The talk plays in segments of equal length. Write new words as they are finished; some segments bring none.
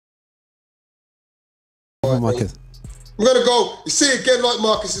for Marcus. I'm gonna go. You see, again, like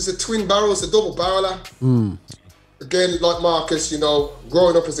Marcus, it's a twin barrel, it's a double barreler. Again, like Marcus, you know,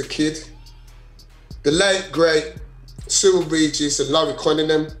 growing up as a kid, the late great Cyril Regis and Laurie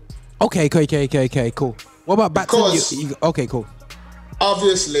Cunningham. Okay, cool. What about Batson? Okay, cool.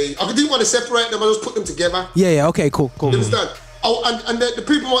 Obviously, I didn't want to separate them. I just put them together. Yeah. Okay, cool. You understand? Oh, and the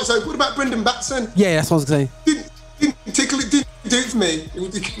people might say, what about Brendan Batson? Yeah, that's what I was saying. Didn't do it for me.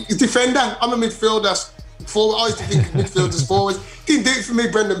 He's a defender. I'm a midfielder. Forward. I used to think midfielders forwards. Didn't do it for me,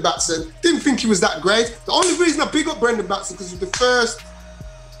 Brendan Batson. Didn't think he was that great. The only reason I big up Brendan Batson because he was the first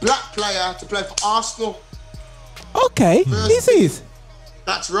black player to play for Arsenal. Okay, this is.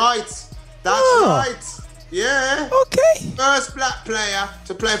 That's right. That's right. Yeah. Okay. First black player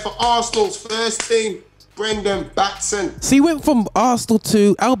to play for Arsenal's first team, Brendan Batson. So he went from Arsenal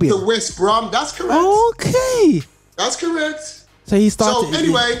to Albion. To West Brom. That's correct. Okay. That's correct. So he started. So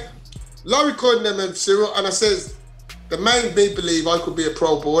anyway, Laurie Cunningham and Cyril, and I says, the made me believe I could be a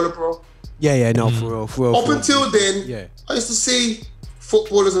pro baller, bro. Yeah, no, for real. Up until then, I used to see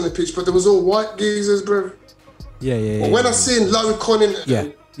footballers on the pitch, but there was all white geezers, bro. Yeah. But when I seen Laurie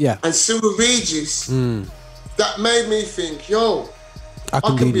Cunningham and Cyril Regis, that made me think, yo, I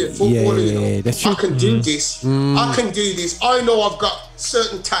can be a footballer, you know. That's true. I can do this. I can do this. I know I've got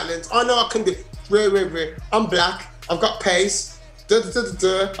certain talents. I know I can do. I'm black. I've got pace.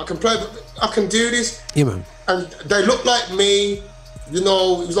 I can play. I can do this. Yeah, man. And they look like me. You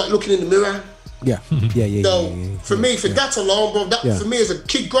know, it was like looking in the mirror. Yeah. So for me, for that alone, bro, for me as a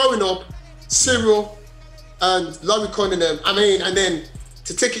kid growing up, Cyril and Laurie Cunningham. I mean, and then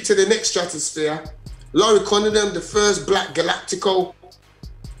to take it to the next stratosphere, Laurie Cunningham, the first black Galactico.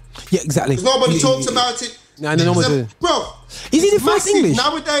 Yeah, exactly. Because nobody talks about it. No, nobody. Bro, is he the first English?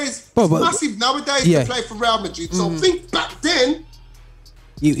 Nowadays, massive nowadays to play for Real Madrid. So think back then,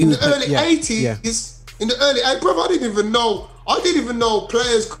 in the early 80s, in the early 80s, bro, I didn't even know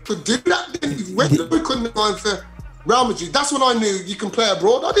players could do that. When we couldn't go for Real Madrid, that's when I knew you can play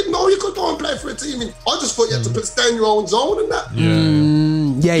abroad. I didn't know you could go and play for a team. I just thought you had to stay in your own zone and that.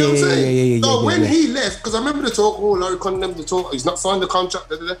 So when he left, because I remember the talk, Laurie Cunningham, the talk, he's not signed the contract,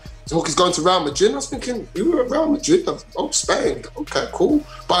 the talk, he's going to Real Madrid. I was thinking, you were at Real Madrid? Spain. Okay, cool.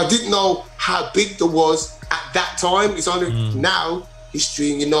 But I didn't know how big there was at that time. It's only now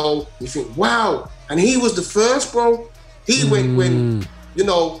history, you know, you think, wow. And he was the first, bro. He went when, you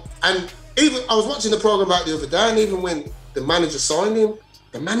know, and even I was watching the program about the other day, and even when the manager signed him,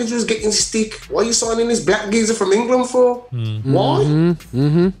 the manager was getting stick. Why are you signing this black geezer from England for? Why? You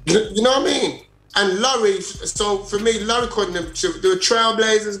know what I mean? And Laurie, so for me, Laurie Cunningham, they were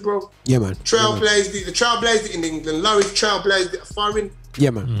trailblazers, bro. Yeah, man. Trailblazed it in England. Laurie trailblazed it foreign.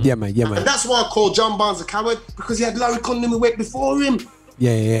 Yeah, man. And that's why I call John Barnes a coward, because he had Laurie Cunningham who went before him.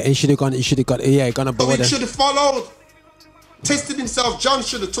 Yeah. And he should have gone. He should have got abroad. He should have followed. Tested himself. John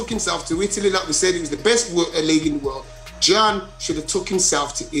should have took himself to Italy, like we said. He was the best league in the world. John should have took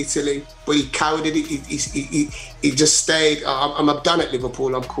himself to Italy, but he cowered it. He just stayed. I'm done at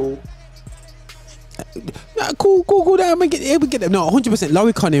Liverpool. I'm cool. Cool. We get them. No, 100%.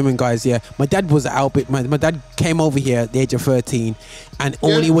 Laurie Cunningham, guys. Yeah, my dad was at Albion. My dad came over here at the age of 13, and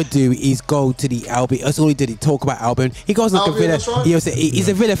all he would do is go to the Albion. That's all he did. He talk about Albion. He goes like Albion, a Villa. right. He's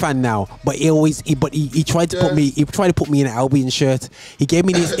a Villa fan now, but he tried to put me. He tried to put me in an Albion shirt. He gave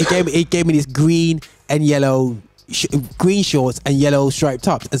me this. he gave me this green and yellow. Green shorts and yellow striped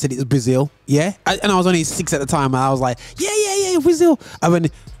tops and said it was Brazil. And I was only 6 at the time, and I was like, yeah, Brazil. I mean,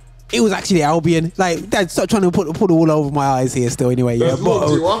 it was actually Albion. Like, Dad, stop trying to put it all over my eyes here still anyway. Yeah, but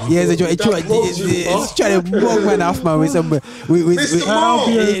it's trying to mug man off, man. Mr.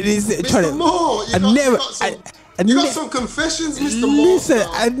 Moore, you got some confessions, Mr. Moore. Listen,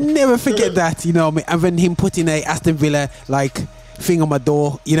 I never forget that, you know what I mean? And then him putting a Aston Villa, like, thing on my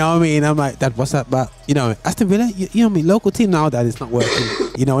door, you know what I mean? I'm like, Dad, what's that about? You know, Aston Villa, you know what I mean? Local team now, Dad, it's not working.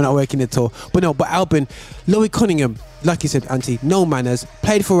 You know, we're not working at all. But Albion, Laurie Cunningham, like you said, Auntie, no manners,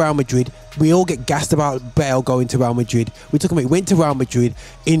 played for Real Madrid. We all get gassed about Bale going to Real Madrid. We're talking about he went to Real Madrid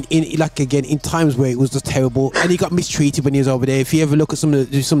in times where it was just terrible, and he got mistreated when he was over there. If you ever look at some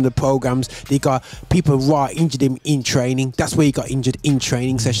of the programs, they got people injured him in training. That's where he got injured, in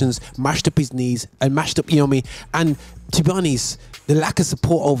training sessions, mashed up his knees and mashed up, you know what I mean? And to be honest, the lack of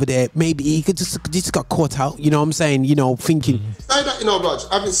support over there, maybe he could just got caught out, you know what I'm saying? You know, thinking. Say that, you know, Raj,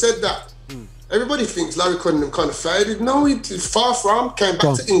 having said that, everybody thinks Laurie Cunningham kind of faded. No, he far from. Came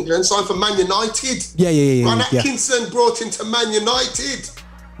back to England, signed for Man United. Yeah. Ron Atkinson brought him to Man United.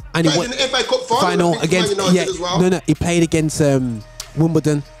 And he won in the FA Cup final against, Man United as well. No, he played against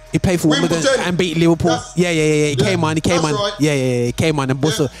Wimbledon. He played for Wimbledon and beat Liverpool. Yeah. He came on. Right. Yeah. He came on and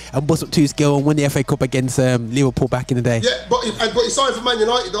bust up 2 skill and won the FA Cup against Liverpool back in the day. Yeah, but he signed for Man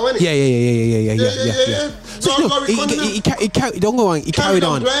United though, innit? Yeah. So he carried on. He carried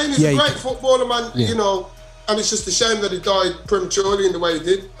on. He's a great footballer, man. You know, and it's just a shame that he died prematurely in the way he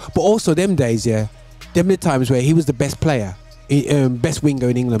did. But also them days, them the times where he was the best player, best winger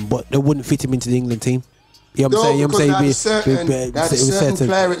in England, but they wouldn't fit him into the England team. You know what I'm saying? They had a certain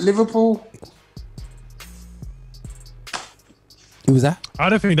player at Liverpool. Who was that? I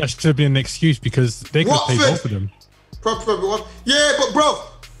don't think that should be an excuse because they could pay both of them. Probably one. Yeah, but bro,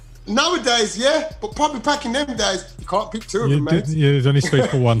 nowadays, but probably back in them days, you can't pick 2 of them, man. Yeah, there's only space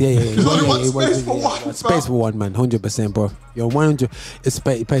for one. There's only one space for one. Space for one, man. 100%, bro. You're 100. It's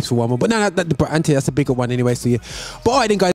space for one, man. But no, that's a bigger one anyway. So yeah. But alright then, guys.